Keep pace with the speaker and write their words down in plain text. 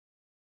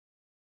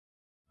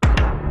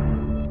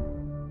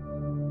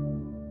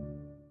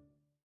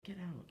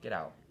Get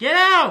out. Get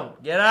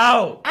out! Get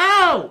out!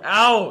 Out!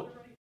 Out!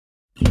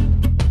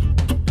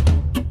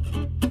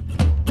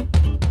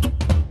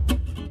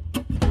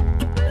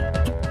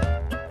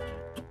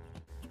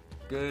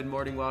 Good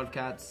morning,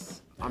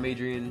 Wildcats. I'm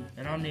Adrian.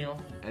 And I'm Neil.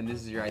 And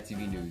this is your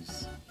ITV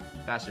News.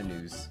 Fashion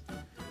news.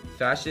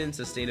 Fashion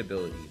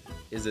sustainability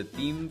is a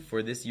theme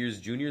for this year's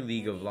Junior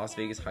League of Las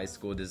Vegas High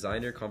School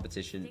Designer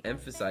Competition,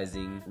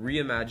 emphasizing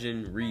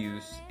reimagine,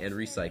 reuse, and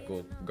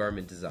recycle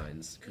garment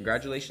designs.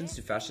 Congratulations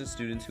to fashion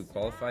students who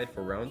qualified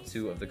for round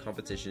 2 of the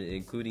competition,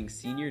 including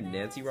senior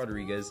Nancy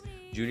Rodriguez,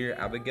 junior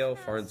Abigail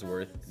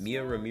Farnsworth,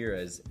 Mia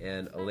Ramirez,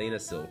 and Elena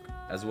Silk,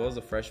 as well as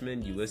a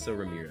freshman Yulissa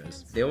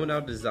Ramirez. They will now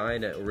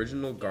design an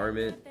original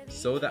garment,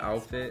 sew the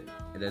outfit,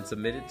 and then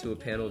submit it to a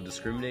panel of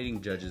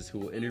discriminating judges who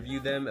will interview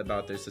them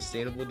about their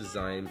sustainable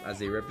design as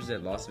they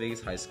represent Las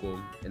Vegas High School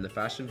in the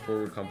Fashion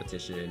Forward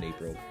competition in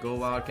April. Go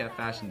Wildcat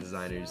fashion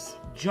designers.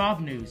 Job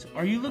news.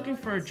 Are you looking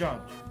for a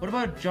job? What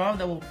about a job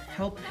that will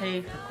help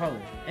pay for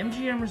college?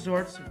 MGM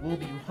Resorts will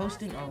be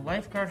hosting a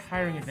lifeguard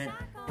hiring event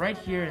right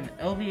here in the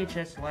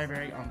LVHS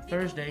library on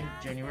Thursday,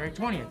 January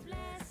 20th.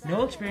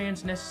 No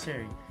experience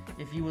necessary.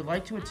 If you would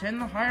like to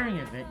attend the hiring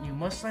event, you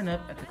must sign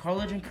up at the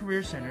College and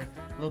Career Center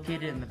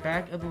located in the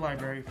back of the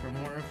library. For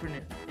more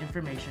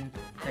information,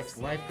 text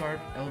lifeguard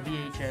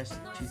LVHS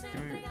to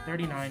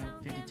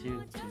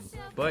 39522.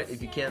 But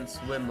if you can't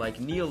swim like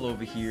Neil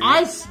over here,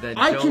 then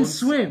I don't can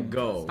swim.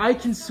 Go. I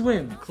can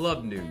swim.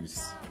 Club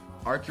news.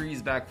 Archery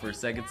is back for a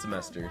second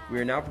semester. We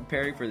are now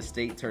preparing for the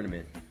state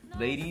tournament.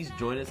 Ladies,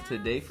 join us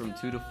today from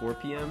 2 to 4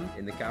 p.m.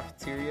 in the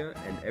cafeteria,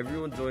 and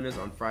everyone join us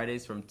on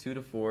Fridays from 2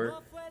 to 4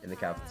 in the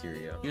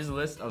cafeteria. Here's a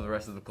list of the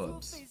rest of the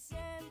clubs.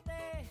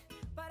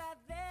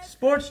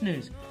 Sports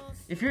news.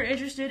 If you're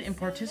interested in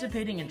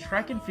participating in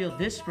track and field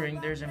this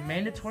spring, there's a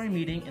mandatory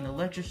meeting in the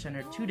lecture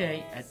center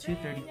today at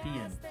 2:30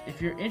 p.m.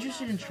 If you're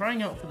interested in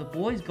trying out for the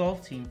boys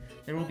golf team,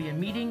 there will be a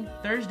meeting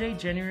Thursday,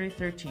 January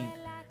 13th.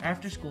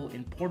 After school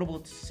in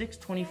Portable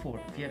 624.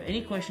 If you have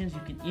any questions, you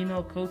can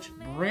email Coach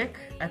Brick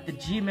at the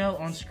Gmail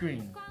on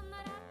screen.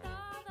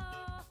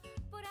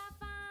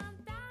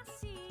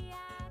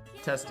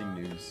 Testing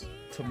news.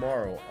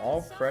 Tomorrow,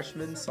 all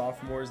freshmen,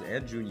 sophomores,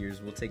 and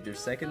juniors will take their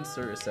second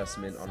CERT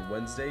assessment on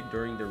Wednesday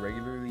during their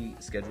regularly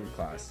scheduled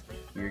class.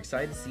 We are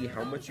excited to see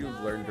how much you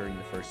have learned during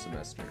the first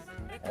semester.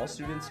 All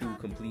students who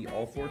complete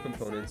all 4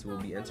 components will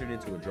be entered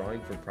into a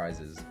drawing for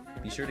prizes.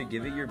 Be sure to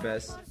give it your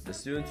best. The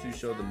students who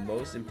show the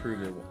most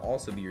improvement will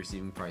also be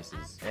receiving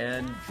prizes.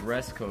 And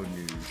dress code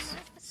news.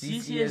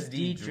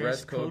 CCSD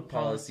dress code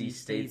policy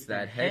states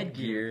that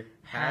headgear,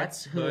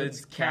 hats,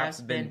 hoods,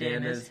 caps,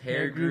 bandanas,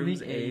 hair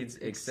grooming aids,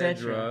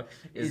 etc.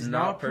 is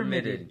not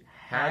permitted.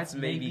 Hats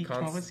may be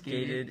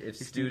confiscated if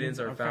students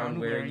are found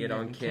wearing it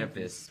on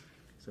campus.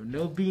 So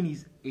no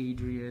beanies,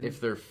 Adrian. If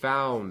they're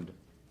found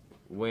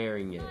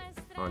wearing it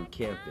on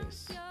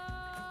campus.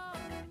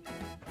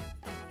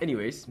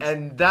 Anyways,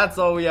 and that's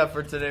all we have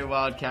for today,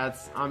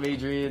 Wildcats. I'm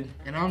Adrian.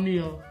 And I'm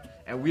Neil.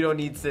 And we don't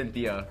need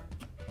Cynthia.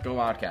 Go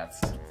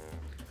Wildcats.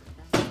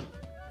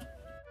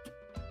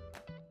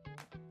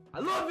 I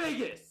love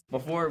Vegas!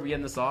 Before we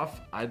end this off,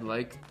 I'd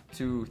like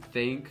to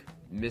thank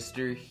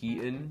Mr.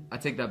 Heaton. I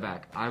take that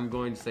back. I'm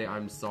going to say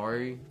I'm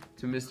sorry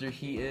to Mr.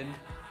 Heaton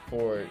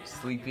for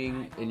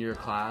sleeping in your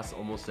class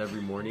almost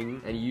every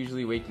morning. And you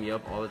usually wake me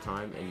up all the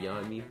time and yell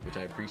at me, which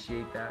I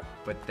appreciate that.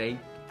 But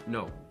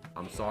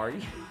I'm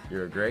sorry.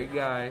 You're a great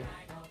guy.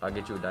 I'll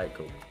get you a Diet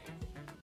Coke.